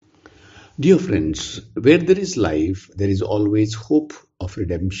Dear friends, where there is life, there is always hope of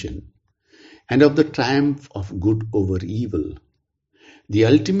redemption and of the triumph of good over evil, the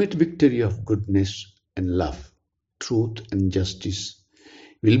ultimate victory of goodness and love, truth and justice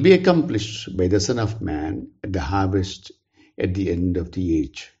will be accomplished by the Son of Man at the harvest at the end of the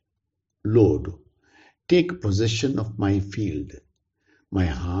age. Lord, take possession of my field, my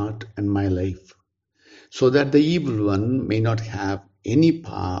heart and my life, so that the evil one may not have any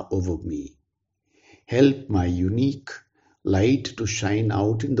power over me. Help my unique light to shine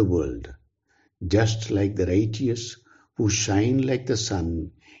out in the world, just like the righteous who shine like the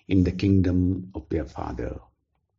sun in the kingdom of their Father.